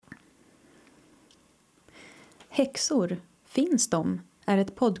Häxor, finns de? Är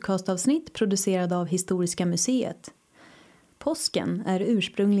ett podcastavsnitt producerad av Historiska museet. Påsken är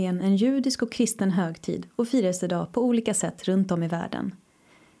ursprungligen en judisk och kristen högtid och firas idag på olika sätt runt om i världen.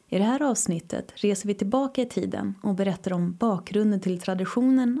 I det här avsnittet reser vi tillbaka i tiden och berättar om bakgrunden till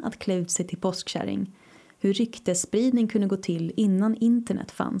traditionen att klä ut sig till påskkärring, hur ryktesspridning kunde gå till innan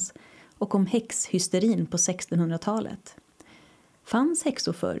internet fanns och om häxhysterin på 1600-talet. Fanns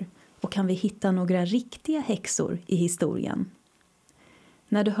häxor förr och kan vi hitta några riktiga häxor i historien?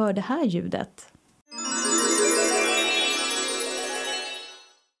 När du hör det här ljudet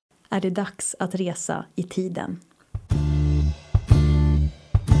är det dags att resa i tiden.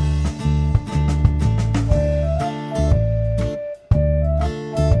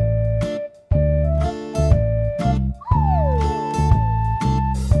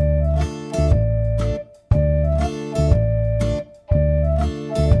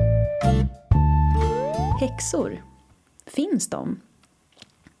 Häxor, finns de?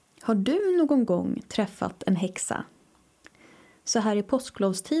 Har du någon gång träffat en häxa? Så här i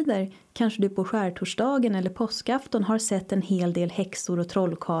påsklovstider kanske du på skärtorsdagen eller påskafton har sett en hel del häxor och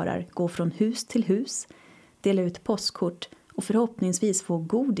trollkarlar gå från hus till hus, dela ut påskkort och förhoppningsvis få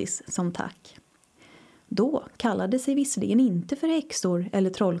godis som tack. Då kallade sig visserligen inte för häxor eller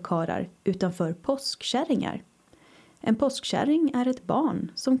trollkarlar utan för påskkärringar. En påskkärring är ett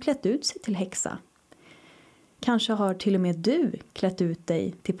barn som klätt ut sig till häxa. Kanske har till och med du klätt ut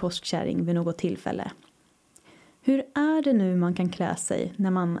dig till påskkärring vid något tillfälle. Hur är det nu man kan klä sig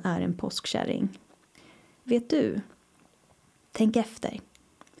när man är en påskkärring? Vet du? Tänk efter.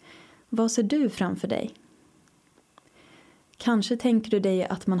 Vad ser du framför dig? Kanske tänker du dig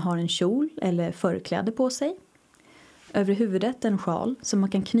att man har en kjol eller förkläde på sig. Över huvudet en sjal som man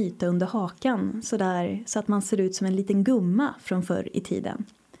kan knyta under hakan så att man ser ut som en liten gumma från förr i tiden.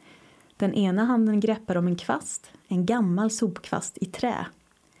 Den ena handen greppar om en kvast, en gammal sopkvast i trä.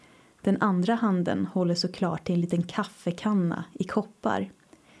 Den andra handen håller såklart i en liten kaffekanna i koppar.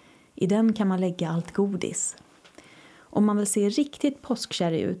 I den kan man lägga allt godis. Om man vill se riktigt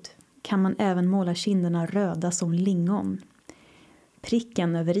påskkärrig ut kan man även måla kinderna röda som lingon.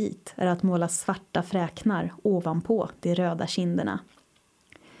 Pricken över it är att måla svarta fräknar ovanpå de röda kinderna.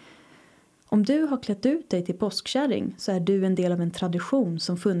 Om du har klätt ut dig till påskkärring så är du en del av en tradition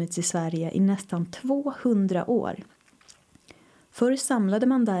som funnits i Sverige i nästan 200 år. Förr samlade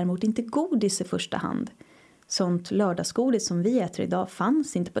man däremot inte godis i första hand. Sånt lördagsgodis som vi äter idag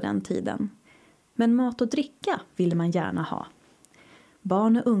fanns inte på den tiden. Men mat och dricka ville man gärna ha.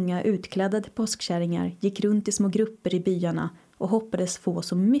 Barn och unga utklädda till påskkärringar gick runt i små grupper i byarna och hoppades få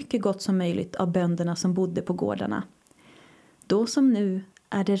så mycket gott som möjligt av bönderna som bodde på gårdarna. Då som nu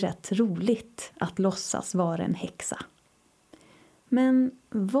är det rätt roligt att låtsas vara en häxa. Men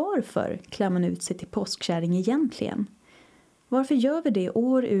varför klär man ut sig till påskkärring egentligen? Varför gör vi det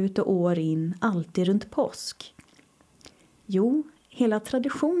år ut och år in, alltid runt påsk? Jo, hela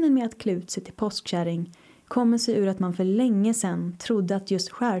traditionen med att klä ut sig till påskkärring kommer sig ur att man för länge sedan trodde att just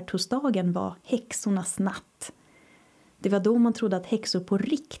skärtorsdagen var häxornas natt. Det var då man trodde att häxor på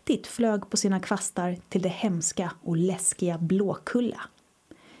riktigt flög på sina kvastar till det hemska och läskiga Blåkulla.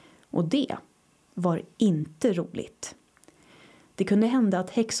 Och det var inte roligt. Det kunde hända att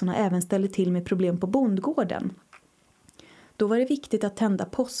häxorna även ställde till med problem på bondgården. Då var det viktigt att tända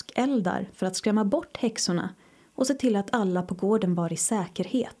påskeldar för att skrämma bort häxorna och se till att alla på gården var i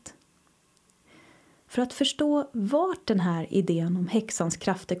säkerhet. För att förstå vart den här idén om häxans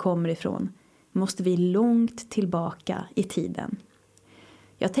krafter kommer ifrån måste vi långt tillbaka i tiden.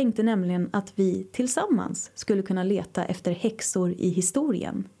 Jag tänkte nämligen att vi tillsammans skulle kunna leta efter häxor i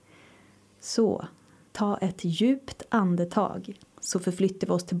historien. Så, ta ett djupt andetag så förflyttar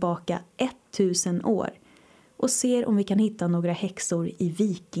vi oss tillbaka 1000 år och ser om vi kan hitta några häxor i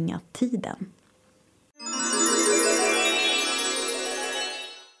vikingatiden.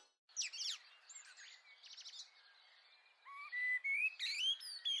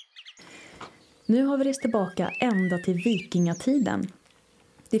 Nu har vi rest tillbaka ända till vikingatiden.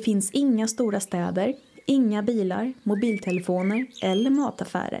 Det finns inga stora städer, inga bilar, mobiltelefoner eller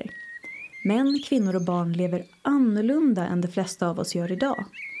mataffärer. Män, kvinnor och barn lever annorlunda än de flesta av oss gör idag.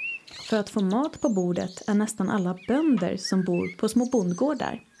 För att få mat på bordet är nästan alla bönder som bor på små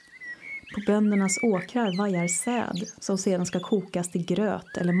bondgårdar. På böndernas åkrar vajar säd som sedan ska kokas till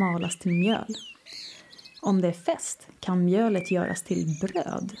gröt eller malas till mjöl. Om det är fest kan mjölet göras till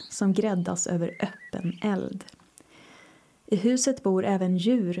bröd som gräddas över öppen eld. I huset bor även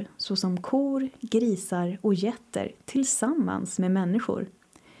djur såsom kor, grisar och getter tillsammans med människor.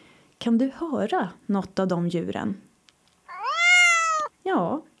 Kan du höra något av de djuren?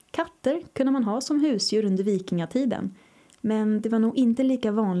 Ja, Katter kunde man ha som husdjur under vikingatiden, men det var nog inte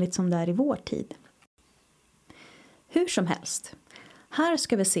lika vanligt som det är i vår tid. Hur som helst, här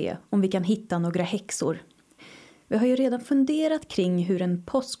ska vi se om vi kan hitta några häxor. Vi har ju redan funderat kring hur en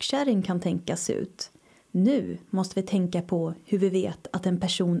påskkärring kan tänkas se ut. Nu måste vi tänka på hur vi vet att en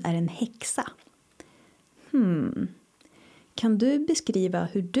person är en häxa. Kan du beskriva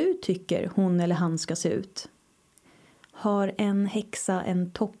hur du tycker hon eller han ska se ut? Har en häxa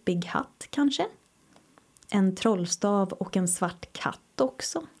en toppig hatt kanske? En trollstav och en svart katt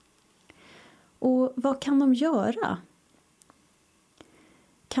också? Och vad kan de göra?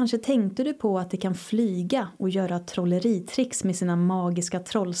 Kanske tänkte du på att de kan flyga och göra trolleritricks med sina magiska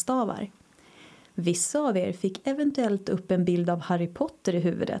trollstavar. Vissa av er fick eventuellt upp en bild av Harry Potter i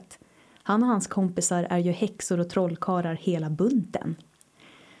huvudet. Han och hans kompisar är ju häxor och trollkarlar hela bunten.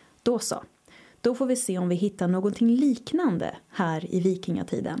 Då så. Då får vi se om vi hittar någonting liknande här i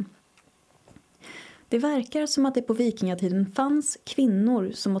vikingatiden. Det verkar som att det på vikingatiden fanns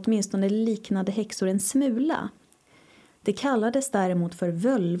kvinnor som åtminstone liknade häxor en smula. Det kallades däremot för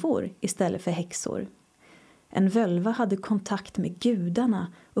völvor istället för häxor. En völva hade kontakt med gudarna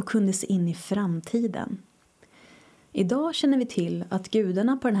och kunde se in i framtiden. Idag känner vi till att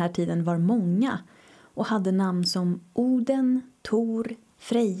gudarna på den här tiden var många och hade namn som Oden, Tor,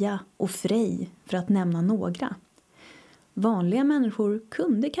 Freja och Frej för att nämna några. Vanliga människor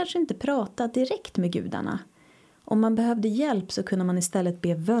kunde kanske inte prata direkt med gudarna. Om man behövde hjälp så kunde man istället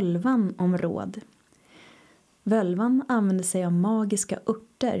be völvan om råd. Völvan använde sig av magiska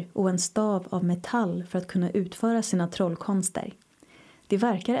örter och en stav av metall för att kunna utföra sina trollkonster. Det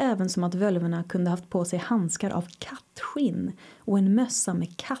verkar även som att völvorna kunde haft på sig handskar av kattskinn och en mössa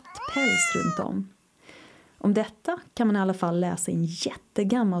med kattpäls runt om. Om detta kan man i alla fall läsa i en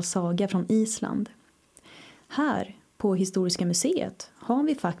jättegammal saga från Island. Här på Historiska museet har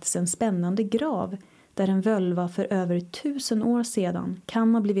vi faktiskt en spännande grav där en völva för över 1000 år sedan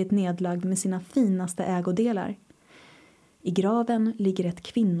kan ha blivit nedlagd med sina finaste ägodelar. I graven ligger ett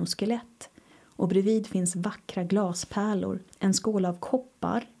kvinnoskelett och bredvid finns vackra glaspärlor, en skål av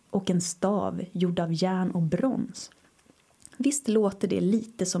koppar och en stav gjord av järn och brons. Visst låter det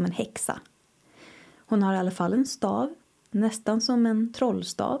lite som en häxa. Hon har i alla fall en stav, nästan som en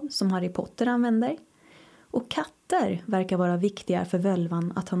trollstav som Harry Potter använder. Och katter verkar vara viktiga för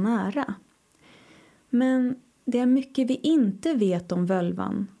völvan att ha nära. Men det är mycket vi inte vet om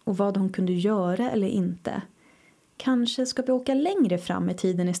völvan och vad hon kunde göra eller inte. Kanske ska vi åka längre fram i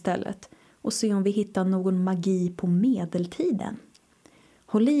tiden istället och se om vi hittar någon magi på medeltiden.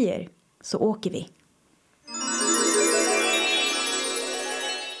 Håll i er, så åker vi.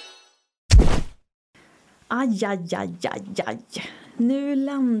 Aj. Nu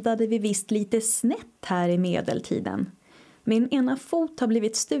landade vi visst lite snett här i medeltiden. Min ena fot har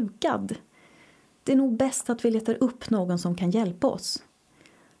blivit stukad. Det är nog bäst att vi letar upp någon som kan hjälpa oss.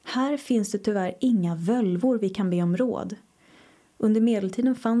 Här finns det tyvärr inga völvor vi kan be om råd. Under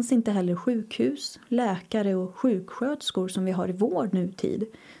medeltiden fanns inte heller sjukhus, läkare och sjuksköterskor som vi har i vår nutid.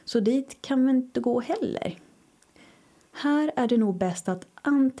 Så dit kan vi inte gå heller. Här är det nog bäst att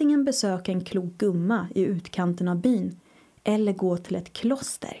antingen besöka en klok gumma i utkanten av byn eller gå till ett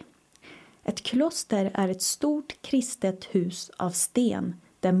kloster. Ett kloster är ett stort kristet hus av sten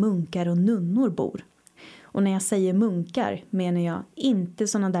där munkar och nunnor bor. Och när jag säger munkar menar jag inte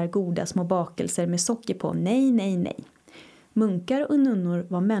såna där goda små bakelser med socker på. Nej. Munkar och nunnor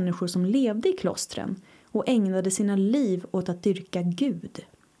var människor som levde i klostren och ägnade sina liv åt att dyrka Gud.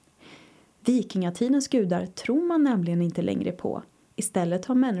 Vikingatidens gudar tror man nämligen inte längre på. Istället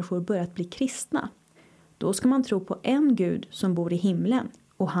har människor börjat bli kristna. Då ska man tro på en Gud som bor i himlen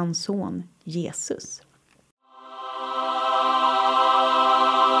och hans son Jesus.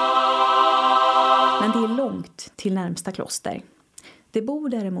 Men det är långt till närmsta kloster. Det bor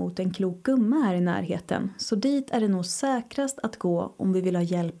däremot en klok gumma här i närheten, så dit är det nog säkrast att gå om vi vill ha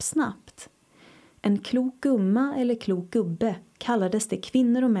hjälp snabbt. En klok gumma eller klok gubbe kallades det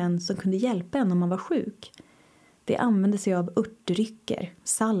kvinnor och män som kunde hjälpa en om man var sjuk. Det använde sig av örtdrycker,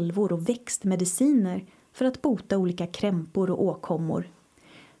 salvor och växtmediciner för att bota olika krämpor och åkommor.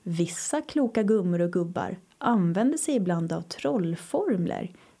 Vissa kloka gummor och gubbar använde sig ibland av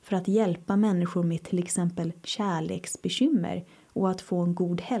trollformler för att hjälpa människor med till exempel kärleksbekymmer och att få en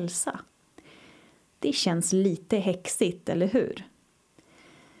god hälsa. Det känns lite häxigt, eller hur?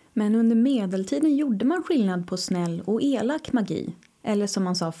 Men under medeltiden gjorde man skillnad på snäll och elak magi. Eller som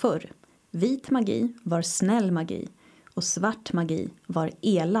man sa förr, vit magi var snäll magi och svart magi var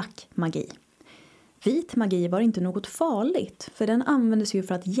elak magi. Vit magi var inte något farligt för den användes ju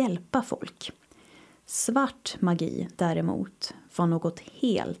för att hjälpa folk. Svart magi däremot var något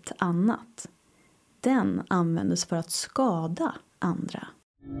helt annat. Den användes för att skada andra.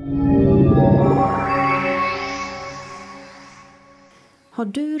 Har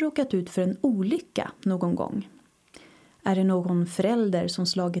du råkat ut för en olycka någon gång? Är det någon förälder som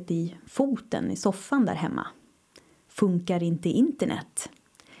slagit i foten i soffan där hemma? Funkar inte internet?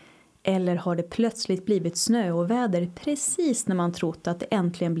 Eller har det plötsligt blivit snö och väder precis när man trott att det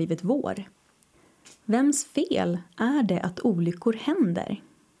äntligen blivit vår? Vems fel är det att olyckor händer?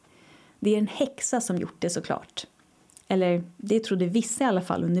 Det är en häxa som gjort det såklart. Eller det trodde vissa i alla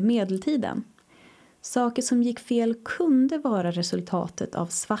fall under medeltiden. Saker som gick fel kunde vara resultatet av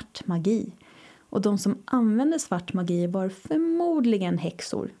svart magi. Och de som använde svart magi var förmodligen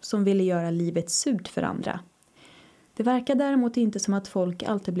häxor som ville göra livet surt för andra. Det verkar däremot inte som att folk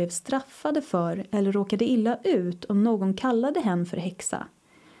alltid blev straffade för eller råkade illa ut om någon kallade hen för häxa.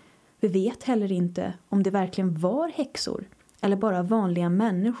 Vi vet heller inte om det verkligen var häxor eller bara vanliga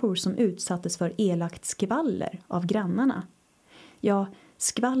människor som utsattes för elakt skvaller av grannarna. Ja,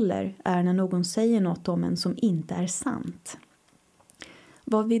 skvaller är när någon säger något om en som inte är sant.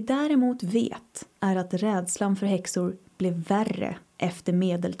 Vad vi däremot vet är att rädslan för häxor blev värre efter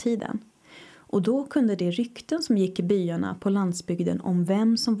medeltiden. Och då kunde de rykten som gick i byarna på landsbygden om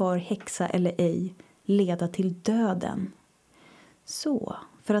vem som var häxa eller ej leda till döden. Så,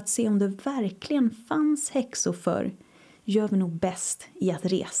 för att se om det verkligen fanns häxor förr gör vi nog bäst i att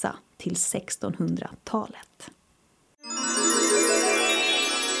resa till 1600-talet.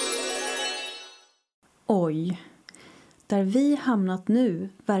 Oj, där vi hamnat nu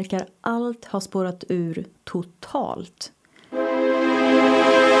verkar allt ha spårat ur totalt.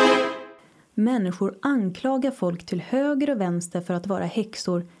 Människor anklagar folk till höger och vänster för att vara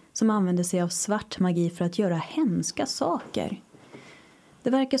häxor som använder sig av svart magi för att göra hemska saker. Det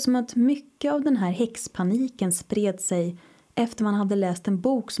verkar som att mycket av den här häxpaniken spred sig efter man hade läst en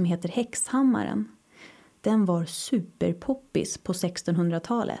bok som heter Häxhammaren. Den var superpoppis på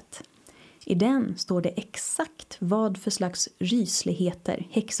 1600-talet. I den står det exakt vad för slags rysligheter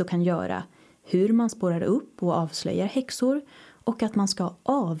häxor kan göra, hur man spårar upp och avslöjar häxor och att man ska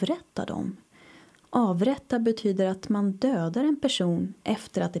avrätta dem. Avrätta betyder att man dödar en person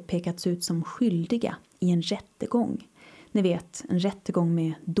efter att det pekats ut som skyldiga i en rättegång. Ni vet, en rättegång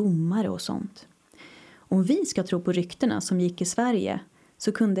med domare och sånt. Om vi ska tro på ryktena som gick i Sverige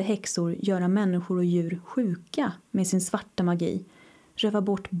så kunde häxor göra människor och djur sjuka med sin svarta magi, röva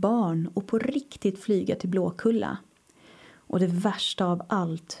bort barn och på riktigt flyga till Blåkulla. Och det värsta av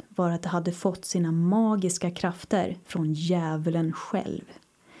allt var att det hade fått sina magiska krafter från djävulen själv.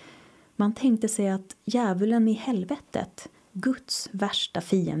 Man tänkte sig att djävulen i helvetet, Guds värsta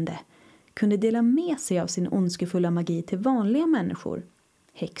fiende, kunde dela med sig av sin ondskefulla magi till vanliga människor.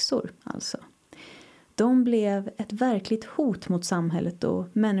 Häxor alltså. De blev ett verkligt hot mot samhället och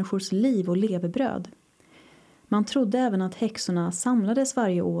människors liv och levebröd. Man trodde även att häxorna samlades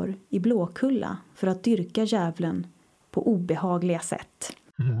varje år i Blåkulla för att dyrka djävulen på obehagliga sätt.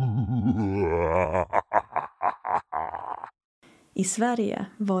 I Sverige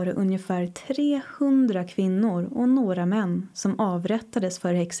var det ungefär 300 kvinnor och några män som avrättades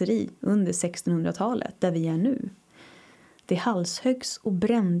för häxeri under 1600-talet där vi är nu. Det halshöggs och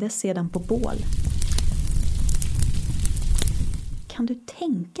brändes sedan på bål. Kan du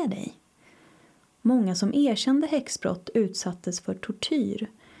tänka dig? Många som erkände häxbrott utsattes för tortyr,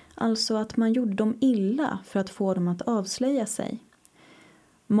 alltså att man gjorde dem illa för att få dem att avslöja sig.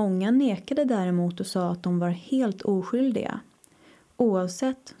 Många nekade däremot och sa att de var helt oskyldiga.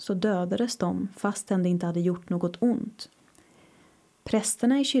 Oavsett så dödades de fastän det inte hade gjort något ont.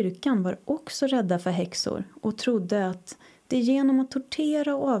 Prästerna i kyrkan var också rädda för häxor och trodde att det genom att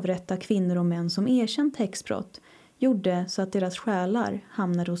tortera och avrätta kvinnor och män som erkänt häxbrott gjorde så att deras själar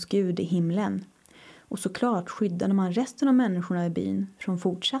hamnade hos Gud i himlen. Och såklart skyddade man resten av människorna i byn från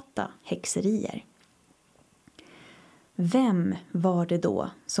fortsatta häxerier. Vem var det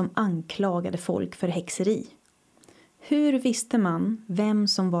då som anklagade folk för häxeri? Hur visste man vem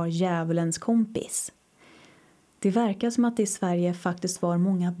som var djävulens kompis? Det verkar som att det i Sverige faktiskt var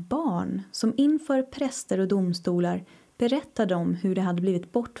många barn som inför präster och domstolar berättade om hur de hade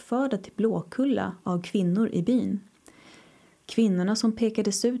blivit bortförda till Blåkulla av kvinnor i byn. Kvinnorna som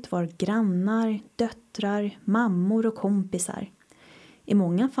pekades ut var grannar, döttrar, mammor och kompisar. I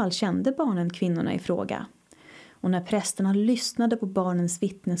många fall kände barnen kvinnorna i fråga. Och när prästerna lyssnade på barnens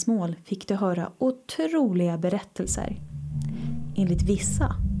vittnesmål fick de höra otroliga berättelser. Enligt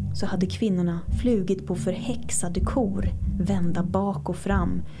vissa så hade kvinnorna flugit på förhäxade kor, vända bak och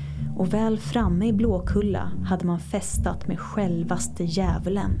fram. Och väl framme i Blåkulla hade man festat med självaste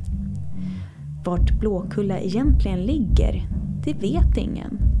djävulen. Vart Blåkulla egentligen ligger, det vet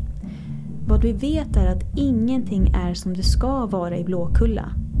ingen. Vad vi vet är att ingenting är som det ska vara i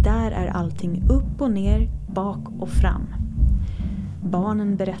Blåkulla. Där är allting upp och ner, bak och fram.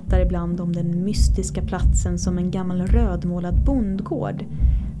 Barnen berättar ibland om den mystiska platsen som en gammal rödmålad bondgård,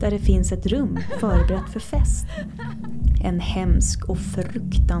 där det finns ett rum förberett för fest. En hemsk och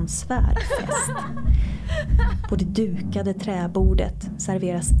fruktansvärd fest. På det dukade träbordet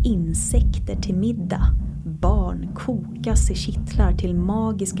serveras insekter till middag. Barn kokas i kittlar till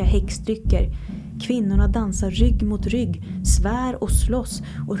magiska häxdrycker. Kvinnorna dansar rygg mot rygg, svär och slåss,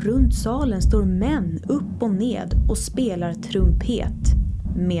 och runt salen står män upp och ned och spelar trumpet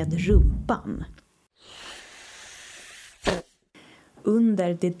med rumpan.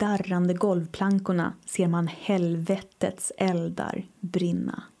 Under de darrande golvplankorna ser man helvetets eldar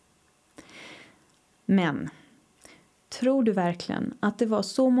brinna. Men tror du verkligen att det var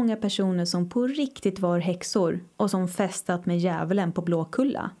så många personer som på riktigt var häxor och som festat med djävulen på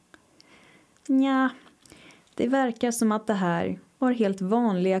Blåkulla? Nja, det verkar som att det här var helt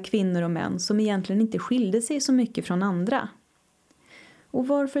vanliga kvinnor och män som egentligen inte skilde sig så mycket från andra. Och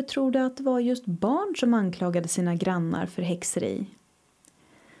varför tror du att det var just barn som anklagade sina grannar för häxeri?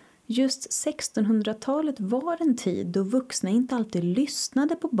 Just 1600-talet var en tid då vuxna inte alltid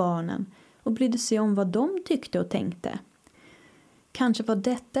lyssnade på barnen och brydde sig om vad de tyckte och tänkte. Kanske var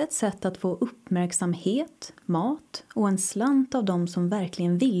detta ett sätt att få uppmärksamhet, mat och en slant av dem som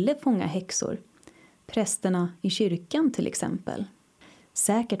verkligen ville fånga häxor. Prästerna i kyrkan till exempel.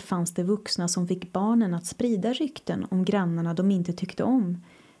 Säkert fanns det vuxna som fick barnen att sprida rykten om grannarna de inte tyckte om.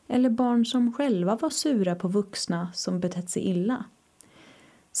 Eller barn som själva var sura på vuxna som betett sig illa.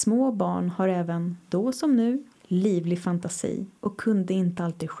 Små barn har även, då som nu, livlig fantasi och kunde inte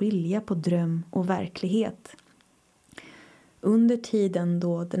alltid skilja på dröm och verklighet. Under tiden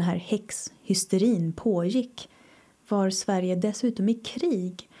då den här häxhysterin pågick var Sverige dessutom i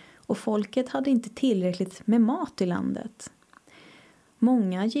krig och folket hade inte tillräckligt med mat i landet.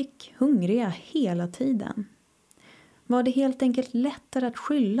 Många gick hungriga hela tiden. Var det helt enkelt lättare att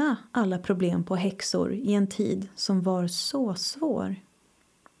skylla alla problem på häxor i en tid som var så svår?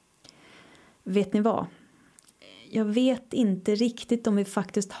 Vet ni vad? Jag vet inte riktigt om vi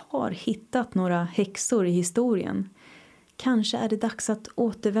faktiskt har hittat några häxor i historien. Kanske är det dags att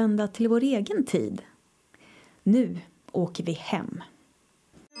återvända till vår egen tid. Nu åker vi hem.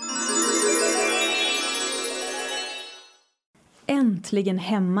 Äntligen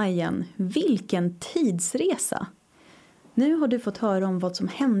hemma igen. Vilken tidsresa! Nu har du fått höra om vad som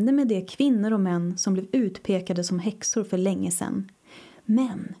hände med de kvinnor och män som blev utpekade som häxor för länge sedan.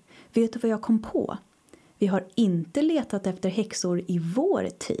 Men, vet du vad jag kom på? Vi har inte letat efter häxor i vår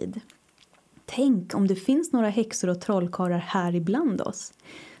tid. Tänk om det finns några häxor och trollkarlar här ibland oss.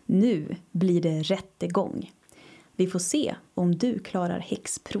 Nu blir det rättegång. Vi får se om du klarar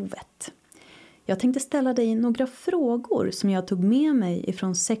häxprovet. Jag tänkte ställa dig några frågor som jag tog med mig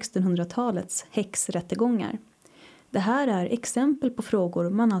ifrån 1600-talets häxrättegångar. Det här är exempel på frågor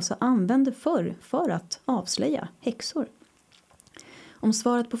man alltså använde förr för att avslöja häxor. Om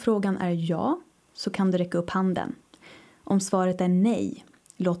svaret på frågan är ja, så kan du räcka upp handen. Om svaret är nej,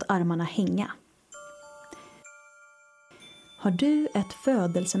 låt armarna hänga. Har du ett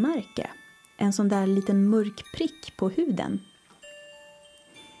födelsemärke? En sån där liten mörk prick på huden?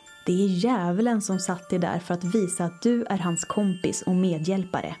 Det är djävulen som satt dig där för att visa att du är hans kompis och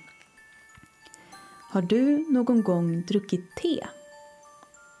medhjälpare. Har du någon gång druckit te?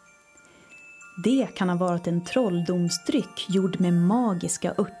 Det kan ha varit en trolldomsdryck gjord med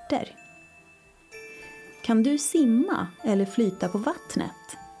magiska örter. Kan du simma eller flyta på vattnet?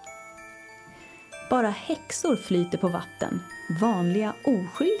 Bara häxor flyter på vatten. Vanliga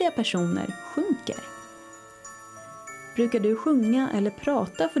oskyldiga personer sjunker. Brukar du sjunga eller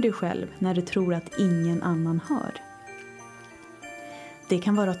prata för dig själv när du tror att ingen annan hör? Det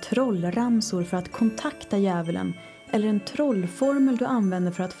kan vara trollramsor för att kontakta djävulen eller en trollformel du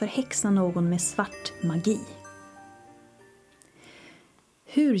använder för att förhäxa någon med svart magi.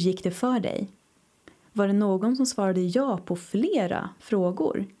 Hur gick det för dig? Var det någon som svarade ja på flera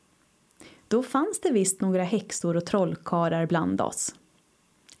frågor? Då fanns det visst några häxor och trollkarlar bland oss.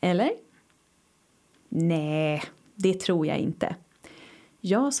 Eller? Nej, det tror jag inte.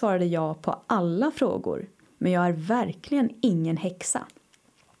 Jag svarade ja på alla frågor, men jag är verkligen ingen häxa.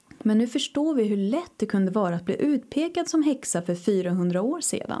 Men nu förstår vi hur lätt det kunde vara att bli utpekad som häxa för 400 år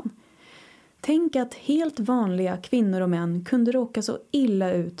sedan. Tänk att helt vanliga kvinnor och män kunde råka så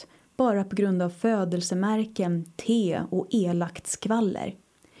illa ut bara på grund av födelsemärken, te och elakt skvaller.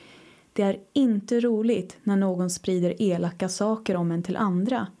 Det är inte roligt när någon sprider elaka saker om en till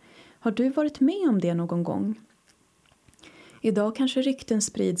andra. Har du varit med om det någon gång? Idag kanske rykten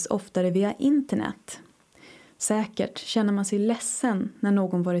sprids oftare via internet. Säkert känner man sig ledsen när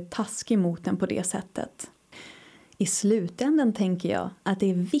någon varit taskig mot en på det sättet. I slutändan tänker jag att det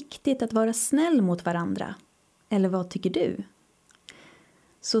är viktigt att vara snäll mot varandra. Eller vad tycker du?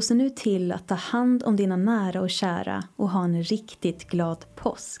 Så se nu till att ta hand om dina nära och kära och ha en riktigt glad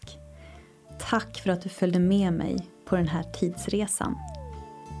påsk. Tack för att du följde med mig på den här tidsresan.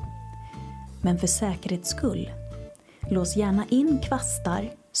 Men för säkerhets skull, lås gärna in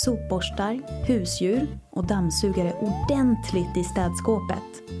kvastar, sopborstar, husdjur och dammsugare ordentligt i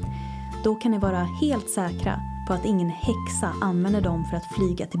städskåpet. Då kan ni vara helt säkra på att ingen häxa använder dem för att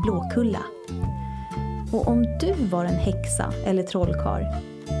flyga till Blåkulla. Och om du var en häxa eller trollkarl,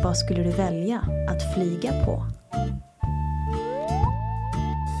 vad skulle du välja att flyga på?